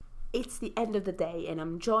it's the end of the day and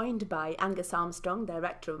I'm joined by Angus Armstrong,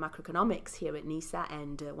 Director of Macroeconomics here at NISA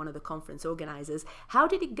and one of the conference organisers. How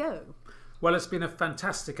did it go? Well, it's been a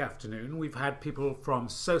fantastic afternoon. We've had people from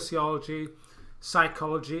sociology,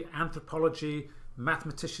 psychology, anthropology,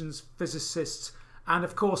 mathematicians, physicists, and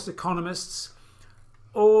of course economists,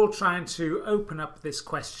 all trying to open up this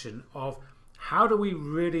question of how do we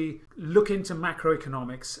really look into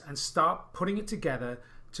macroeconomics and start putting it together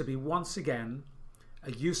to be once again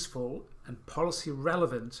a useful and policy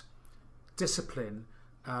relevant discipline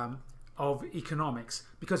of economics,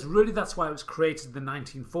 because really that's why it was created in the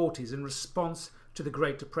 1940s in response to the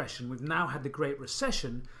Great Depression. We've now had the Great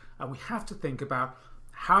Recession and we have to think about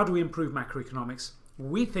how do we improve macroeconomics.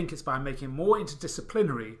 We think it's by making it more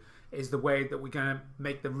interdisciplinary is the way that we're going to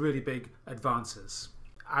make the really big advances.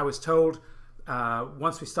 I was told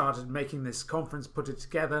once we started making this conference, put it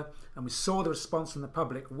together, and we saw the response from the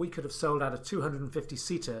public, we could have sold out a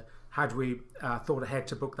 250-seater had we thought ahead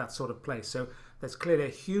to book that sort of place. So there's clearly a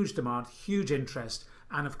huge demand, huge interest,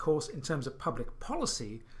 and of course, in terms of public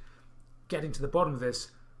policy, getting to the bottom of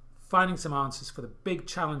this, finding some answers for the big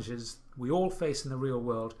challenges we all face in the real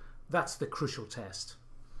world, that's the crucial test.